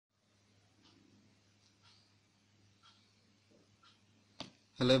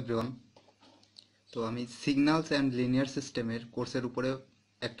Hello everyone. তো আমি signals and linear সিস্টেমের কোর্সের উপরে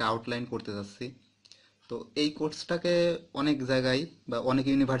একটা আউটলাইন করতে যাচ্ছি। তো এই কোর্সটাকে অনেক জায়গায় বা অনেক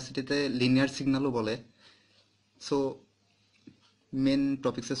ইউনিভার্সিটিতে লিনিয়ার সিগন্যালও বলে। সো মেন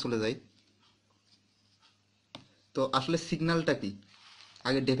টপিকসে চলে যাই। তো আসলে সিগন্যালটা কি,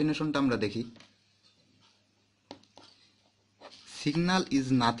 আগে ডেফিনেশনটা আমরা দেখি। Signal is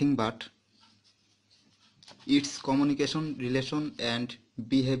nothing but it's communication relation and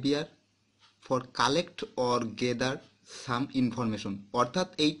behaviour for collect or gather some information. অর্থাৎ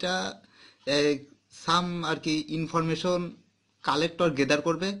এইটা সাম আর কি ইনফরমেশন কালেক্ট অর গেদার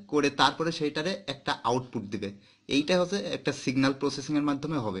করবে, করে তারপরে সেইটারে একটা আউটপুট দিবে। এইটা হচ্ছে একটা সিগন্যাল প্রসেসিং এর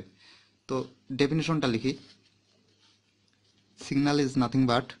মাধ্যমে হবে। তো ডেফিনেশনটা লিখি। Signal is nothing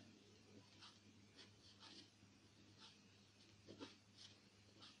but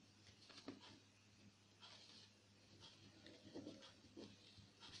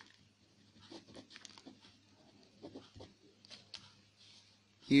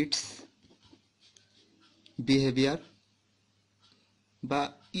it's behaviour বা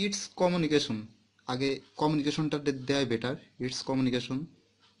ইটস কমিউনিকেশন, আগে কমিউনিকেশনটা দেওয়াই better. It's communication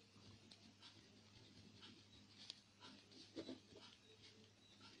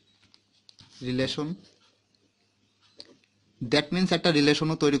relation, that means একটা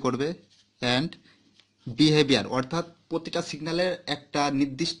রিলেশনও তৈরি করবে। অ্যান্ড বিহেভিয়ার, অর্থাৎ প্রতিটা সিগন্যালের একটা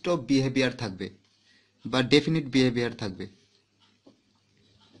নির্দিষ্ট বিহেভিয়ার থাকবে বা ডেফিনিট বিহেভিয়ার থাকবে।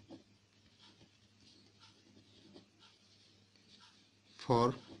 For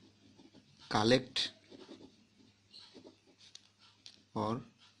collect or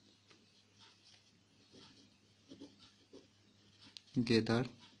gather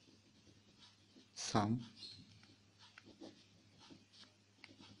some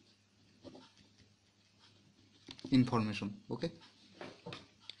information. ওকে,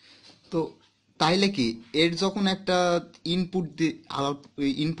 তো তাইলে কি এর যখন একটা ইনপুট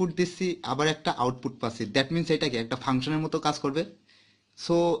ইনপুট দিচ্ছি, আবার একটা আউটপুট পাচ্ছি, দ্যাট মিনস এটা কি একটা ফাংশনের মতো কাজ করবে।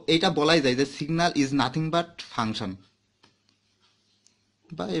 সো এইটা বলাই যায় যে signal is nothing but function,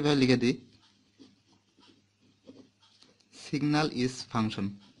 বা এভাবে লিখে দিই সিগন্যাল ইজ ফাংশন।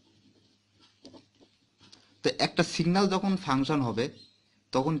 তো একটা সিগন্যাল যখন ফাংশন হবে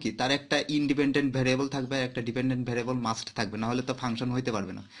তখন কি তার একটা ইন্ডিপেন্ডেন্ট ভ্যারিয়েবল থাকবে আর একটা ডিপেন্ডেন্ট ভ্যারিয়েবল মাস্ট থাকবে, না হলে তো ফাংশন হইতে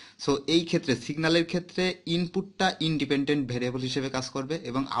পারবে না। সো এই ক্ষেত্রে সিগন্যালের ক্ষেত্রে ইনপুটটা ইন্ডিপেন্ডেন্ট ভ্যারিয়েবল হিসেবে কাজ করবে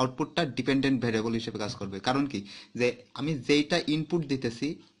এবং আউটপুটটা ডিপেন্ডেন্ট ভ্যারিয়েবল হিসেবে কাজ করবে। কারণ কি, যে আমি যেইটা ইনপুট দিতেছি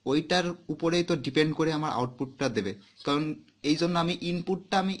ওইটার উপরেই তো ডিপেন্ড করে আমার আউটপুটটা দেবে। কারণ এই জন্য আমি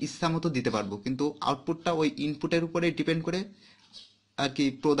ইনপুটটা আমি ইচ্ছা মতো দিতে পারবো, কিন্তু আউটপুটটা ওই ইনপুটের উপরে ডিপেন্ড করে আর কি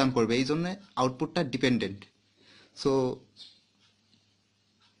প্রদান করবে, এই জন্য আউটপুটটা ডিপেন্ডেন্ট। সো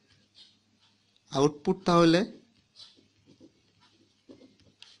আউটপুট তাহলে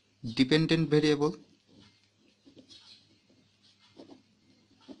ডিপেন্ডেন্ট ভেরিয়েবল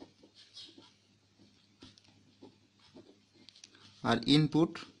আর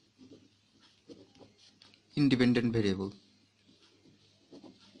ইনপুট ইন্ডিপেন্ডেন্ট ভেরিয়েবল।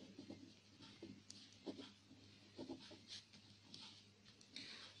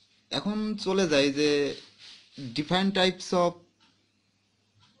 এখন চলে যাই যে ডিফারেন্ট টাইপস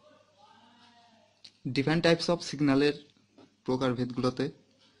অফ সিগন্যালের প্রকারভেদগুলোতে।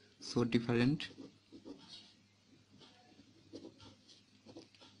 সো ডিফারেন্ট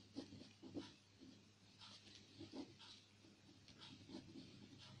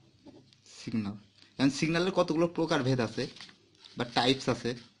সিগন্যাল, এখন সিগন্যালের কতগুলো প্রকারভেদ আছে বা টাইপস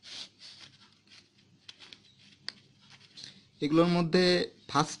আছে। এগুলোর মধ্যে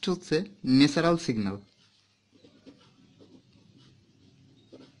ফার্স্ট হচ্ছে ন্যাচারাল সিগন্যাল।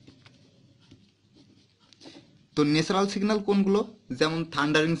 তো ন্যাচারাল সিগন্যাল কোনগুলো? যেমন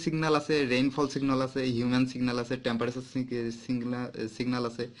থান্ডারিং সিগন্যাল আছে, রেইনফল সিগন্যাল আছে, হিউম্যান সিগন্যাল আছে, টেম্পারেচার সিগন্যাল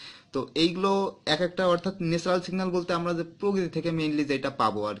আছে। তো এইগুলো এক একটা, অর্থাৎ ন্যাচারাল সিগন্যাল বলতে আমরা যে প্রকৃতি থেকে মেইনলি যেটা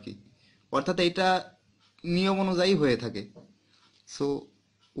পাবো আর কি, অর্থাৎ এইটা নিয়ম অনুযায়ী হয়ে থাকে। সো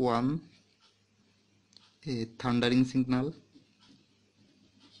ওয়ান, এ thundering signal,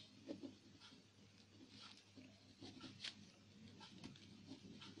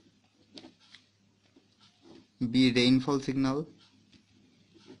 B rainfall signal,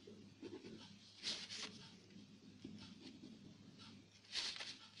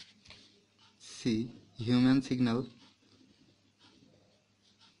 C human signal,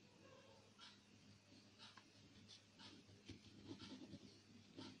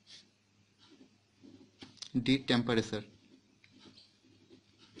 D temperature.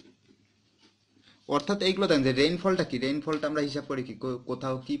 অর্থাৎ এইগুলো দেখেন যে রেইনফলটা কি, রেইনফলটা আমরা হিসাব করি কি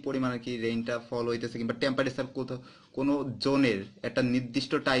কোথাও কি পরিমাণে কি রেইনটা ফল হইতেছে, কিংবা টেম্পারেচার কোথাও কোনো জোনের একটা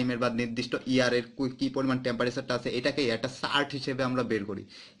নির্দিষ্ট টাইমের বা নির্দিষ্ট ইয়ারের কি পরিমাণ টেম্পারেচারটা আছে, এটাকে একটা চার্ট হিসেবে আমরা বের করি।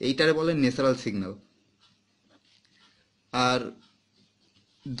 এইটারে বলে ন্যাচারাল সিগন্যাল। আর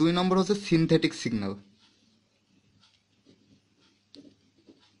 2 নম্বর হচ্ছে সিনথেটিক সিগন্যাল।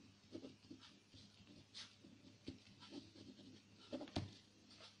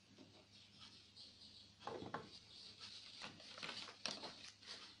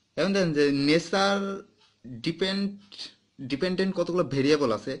 এখন দেখেন যে নেচার ডিপেন্ড ডিপেন্ডেন্ট কতগুলো ভেরিয়েবল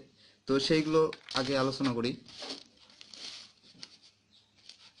আছে, তো সেইগুলো আগে আলোচনা করি।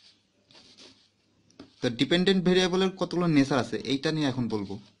 তো ডিপেন্ডেন্ট ভেরিয়েবলের কতগুলো নেচার আছে এইটা নিয়ে এখন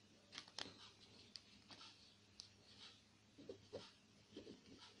বলবো।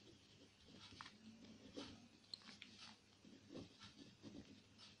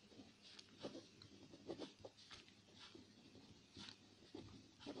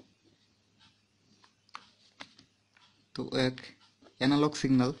 তো এক অ্যানালগ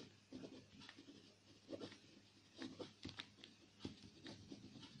সিগন্যাল,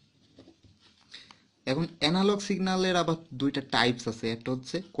 এখন অ্যানালগ সিগন্যালের আবার 2টা টাইপস আছে। একটা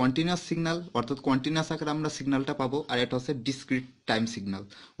হচ্ছে কন্টিনিউয়াস সিগন্যাল, অর্থাৎ কন্টিনিউয়াস আকারে আমরা সিগন্যালটা পাবো, আর একটা হচ্ছে ডিসক্রিট টাইম সিগন্যাল,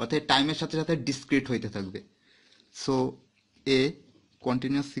 অর্থাৎ টাইমের সাথে সাথে ডিসক্রিট হইতে থাকবে। সো এ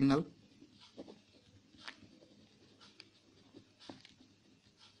কন্টিনিউয়াস সিগন্যাল,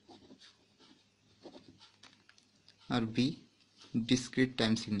 আর বি ডিসক্রিট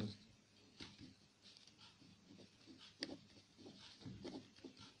টাইম সিগন্যাল।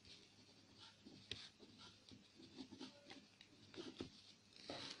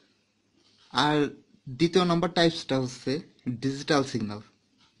 আর দ্বিতীয় নম্বর টাইপসটা হচ্ছে ডিজিটাল সিগন্যাল।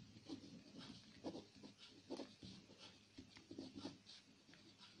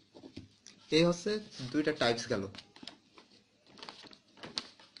 এই হচ্ছে 2টা টাইপস গেল।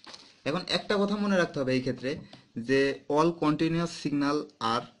 এখন একটা কথা মনে রাখতে হবে এই ক্ষেত্রে, যে অল কন্টিনিউয়াস সিগন্যাল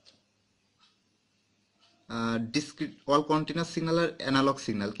আর অল কন্টিনিউয়াস সিগন্যাল আর অ্যানালগ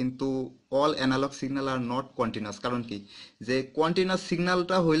সিগন্যাল, কিন্তু all analog signal are not continuous. কারণ কি, যে কন্টিনিউয়াস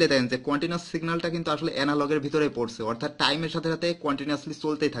সিগন্যালটা হইলে দেন যে কন্টিনিউয়াস সিগন্যালটা কিন্তু আসলে অ্যানালগের ভিতরে পড়ছে, অর্থাৎ টাইমের সাথে সাথে কন্টিনিউয়াসলি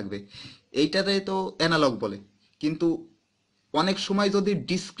চলতেই থাকবে, এইটাতে তো অ্যানালগ বলে। কিন্তু অনেক সময় যদি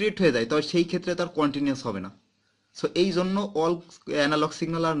ডিসক্রিট হয়ে যায় তবে সেই ক্ষেত্রে তার কন্টিনিউয়াস হবে না। সো এই জন্য all analog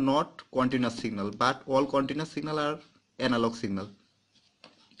signal are not continuous signal, but all continuous signal R analog signal.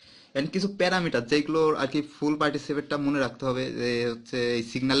 And কিছু প্যারামিটার যেগুলো আর কি ফুল পার্টিসিপেটটা মনে রাখতে হবে যে হচ্ছে এই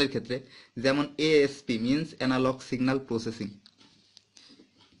সিগন্যালের ক্ষেত্রে, যেমন ASP means analog signal processing.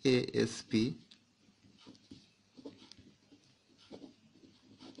 ASP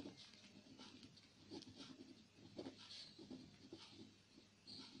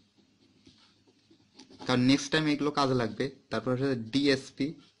কারণ নেক্সট টাইম এগুলো কাজে লাগবে। তারপর হচ্ছে DSP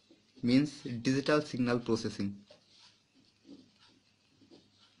means digital signal processing.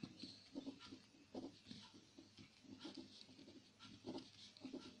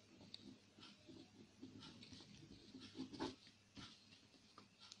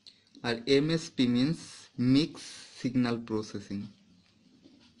 R MSP means mix signal processing.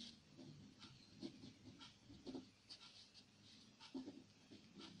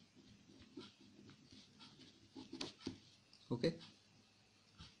 Okay,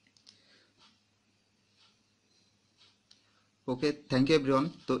 okay, thank you everyone.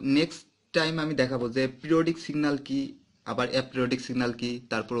 তো নেক্সট টাইম আমি দেখাবো যে পিরিয়ডিক সিগন্যাল কি, আবার অ্যাপিরিয়ডিক সিগন্যাল কি,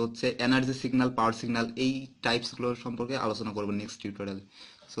 তারপর হচ্ছে এনার্জি সিগন্যাল, পাওয়ার সিগন্যাল, এই টাইপসগুলো সম্পর্কে আলোচনা করবো নেক্সট টিউটোরিয়ালে।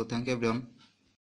 So thank you everyone.